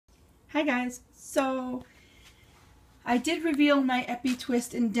Hi guys, so I did reveal my Epi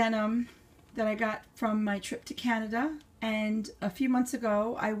twist in denim that I got from my trip to Canada, and a few months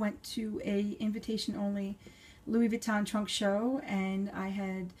ago I went to a invitation only Louis Vuitton trunk show and I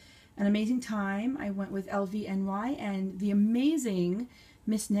had an amazing time. I went with LVNY and the amazing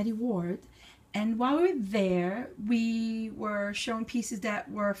Miss Nettie Ward, and while we were there we were shown pieces that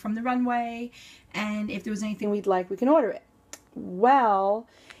were from the runway, and if there was anything we'd like we can order it. Well,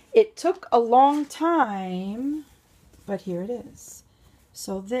 it took a long time, but here it is.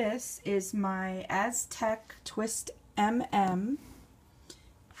 So this is my Azeteq Twist MM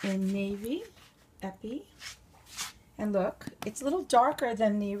in navy Epi. And look, it's a little darker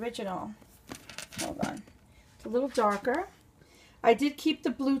than the original. Hold on. It's a little darker. I did keep the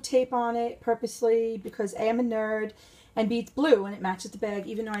blue tape on it purposely because A, I'm a nerd, and B, it's blue and it matches the bag.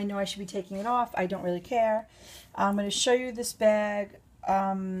 Even though I know I should be taking it off, I don't really care. I'm going to show you this bag.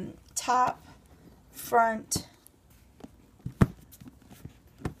 Top, front,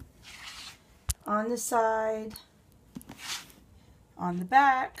 on the side, on the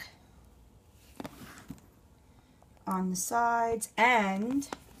back, on the sides, and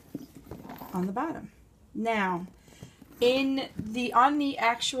on the bottom. Now, on the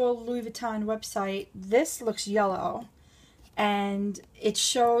actual Louis Vuitton website, this looks yellow, and it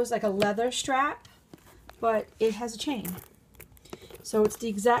shows like a leather strap, but it has a chain. So it's the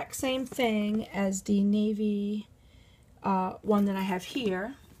exact same thing as the navy one that I have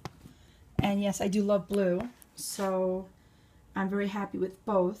here. And yes, I do love blue, so I'm very happy with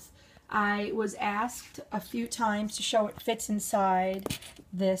both. I was asked a few times to show it fits inside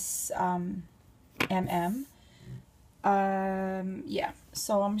this MM. Yeah,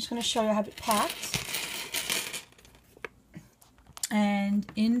 so I'm just going to show you how it packed. And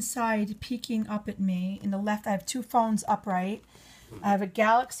inside, peeking up at me, in the left I have two phones upright. I have a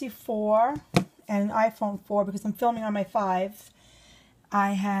Galaxy 4 and an iPhone 4 because I'm filming on my 5.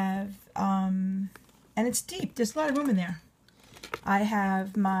 I have, and it's deep. There's a lot of room in there. I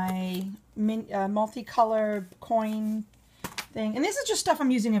have my multicolored coin thing. And this is just stuff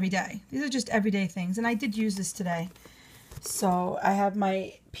I'm using every day. These are just everyday things. And I did use this today. So I have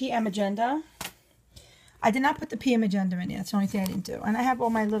my PM agenda. I did not put the PM agenda in here. That's the only thing I didn't do. And I have all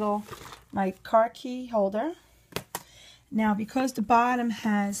my car key holder. Now, because the bottom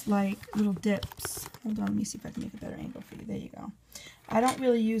has like little dips, hold on, let me see if I can make a better angle for you. There you go. I don't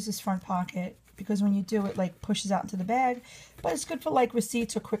really use this front pocket because when you do it, like pushes out into the bag, but it's good for like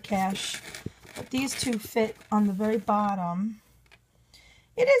receipts or quick cash. But these two fit on the very bottom.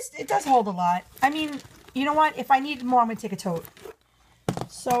 It does hold a lot. I mean, you know what? If I need more, I'm going to take a tote.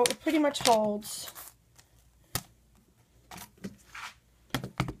 So it pretty much holds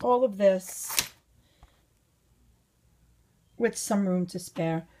all of this with some room to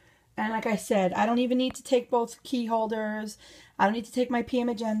spare. And like I said, I don't even need to take both key holders. I don't need to take my PM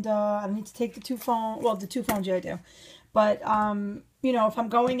agenda. I don't need to take the two phones. Well, the two phones, yeah, I do. But, you know, if I'm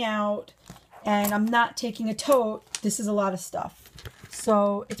going out and I'm not taking a tote, this is a lot of stuff.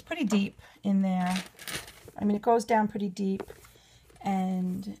 So it's pretty deep in there. I mean, it goes down pretty deep.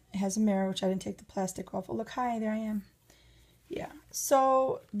 And it has a mirror, which I didn't take the plastic off. Oh, look, hi, there I am. Yeah.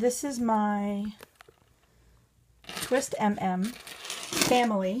 So this is my Twist MM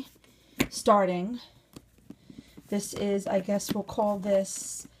family starting. This is, I guess we'll call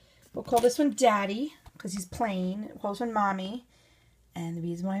this one Daddy because he's plain. We'll call this one Mommy. And the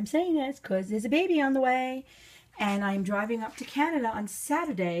reason why I'm saying that is because there's a baby on the way. And I'm driving up to Canada on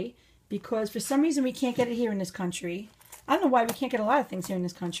Saturday because for some reason we can't get it here in this country. I don't know why we can't get a lot of things here in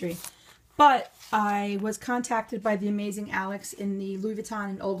this country. But I was contacted by the amazing Alex in the Louis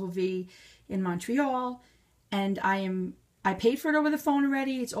Vuitton in Ogilvy in Montreal. And I paid for it over the phone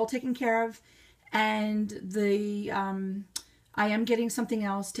already. It's all taken care of. And I am getting something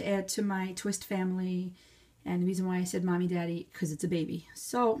else to add to my Twist family. And the reason why I said Mommy Daddy, because it's a baby.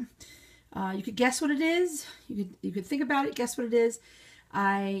 So you could guess what it is. You could think about it, guess what it is.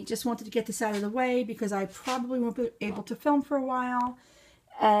 I just wanted to get this out of the way because I probably won't be able to film for a while.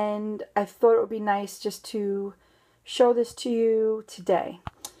 And I thought it would be nice just to show this to you today.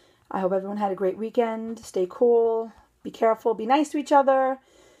 I hope everyone had a great weekend. Stay cool. Be careful. Be nice to each other.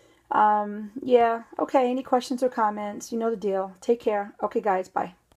 Yeah. Okay. Any questions or comments? You know the deal. Take care. Okay, guys. Bye.